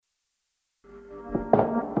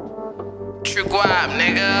TruGwap,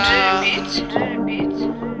 nigga.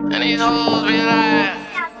 And these hoes be like,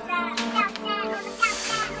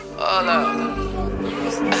 hold up.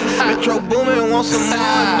 Metro Boomin want some more,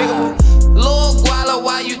 nigga. Lil Guala,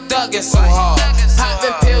 why you thuggin' so hard?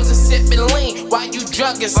 Poppin' pills and sippin' lean, why you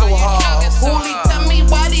druggin' so hard? Hoolie, tell me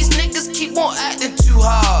why these niggas keep on acting too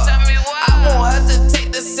hard. I won't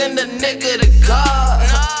hesitate to send a nigga to God.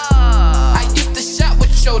 I used to shop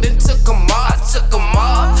with yo, then took 'em off,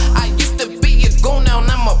 I used to be a goon, now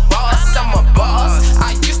I'm a boss,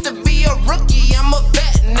 I used to be a rookie, I'm a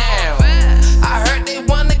vet now. I heard they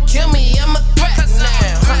wanna kill me, I'm a threat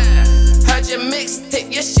now. Heard your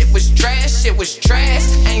mixtape, your shit was trash.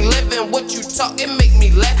 Ain't living what you talk, it make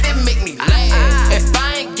me laugh, If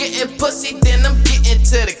I ain't getting pussy, then I'm getting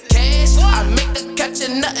to the cash. I make a catch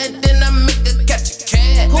of nothing, then I make a catch a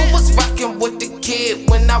cat. Who was rocking with the kid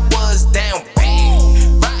when I was down bad?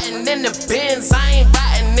 Riding in the Benz, I ain't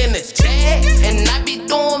riding in the jet. And I be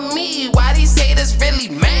doing me, why these haters really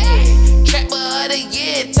mad? Trapper of the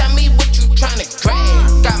year, tell me what you tryna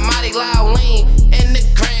grab. Got mighty loud lean in the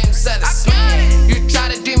grams of the smash. You try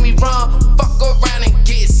to do me wrong, fuck around and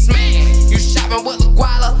get smashed. You shopping with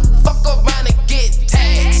Guala, fuck around and get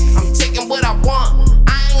taxed. I'm taking what I want,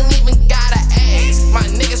 I ain't even gotta ask. My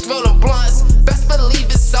niggas rollin' blunts, best believe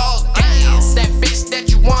it's all gas. That bitch that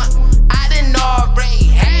you want, I didn't already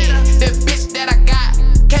have. The bitch that I got,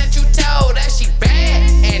 can't you tell that she bad?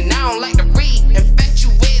 And I don't like to read,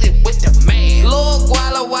 infatuated with the man. Lil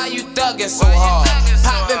Guala, why you thuggin' so hard?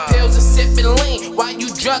 Poppin' pills and sippin' lean, why you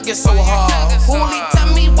druggin' so hard? Hoolie,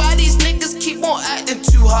 tell me why these niggas keep on acting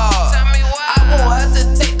too hard. I won't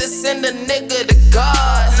hesitate to send a nigga to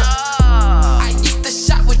God. I used to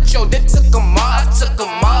shop with yo, then took 'em off,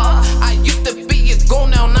 I used to be a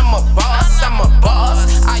goon, now I'm a boss,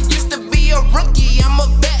 I used to be a rookie, I'm a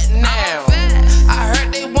vet now. I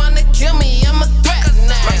heard they wanna kill me, I'm a threat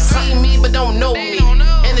now. Might see me but don't know me,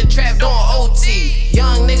 in the trap doing OT.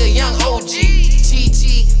 Young nigga, young OG,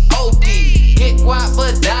 GG, OD. Get guap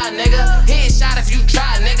or die, nigga. Headshot if you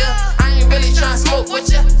try, nigga. I ain't really tryna smoke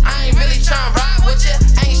with ya, I ain't really tryna ride with ya.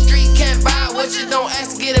 Ain't street, can't vibe with ya, don't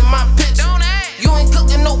ask to get in my picture. You ain't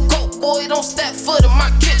cooking no coke, boy, don't step foot in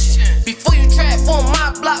my kitchen. Before you trap on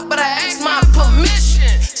my block, but I asked my permission.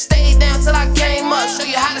 Stay down till I came up, show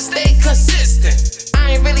you how to stay consistent.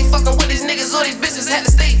 I ain't really fucking with these niggas or these bitches, had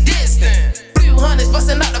to stay distant. Blue hundreds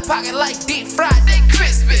busting out the pocket like deep fried, they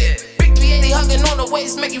crispy. Big 380 hugging on the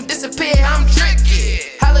waist, make you disappear, I'm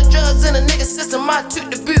tricky. Holla drugs in a nigga system, I took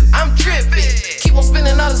the boot, I'm trippy. Keep on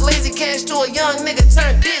spending all this lazy cash to a young nigga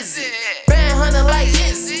turn dizzy. Band hunting like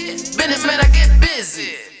Izzy, businessman I get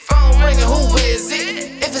busy. Phone ringing, who is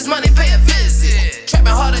it? If it's money, pay a visit.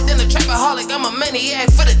 Trapping harder than a trapaholic, I'm a maniac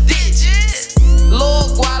for the digits.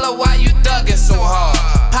 Lil Guala, why you thuggin' so hard?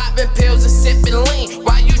 Poppin' pills and sippin' lean,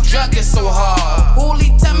 why you druggin' so hard?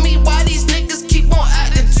 Hoolie, tell me why these niggas keep on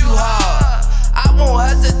acting too hard. I won't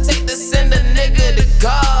hesitate to send a nigga to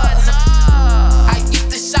God. I used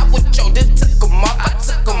to shop with yo, then took 'em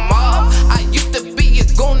off, I used to be a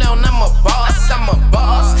goon, now I'm a boss,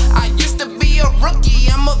 I used to be a rookie,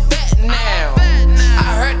 I'm a vet now.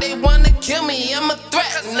 I heard they wanna kill me, I'm a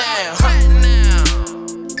threat now.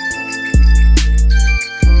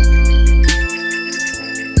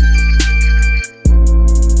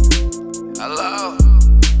 Hello?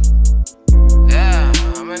 Yeah,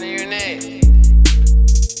 how many you need?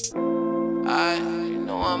 Alright, you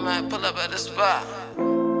know I'm at, pull up at the spot.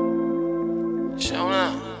 Show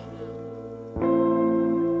up.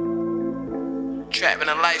 Trapping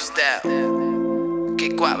a lifestyle.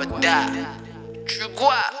 Get guap or die.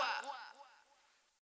 TruGwap.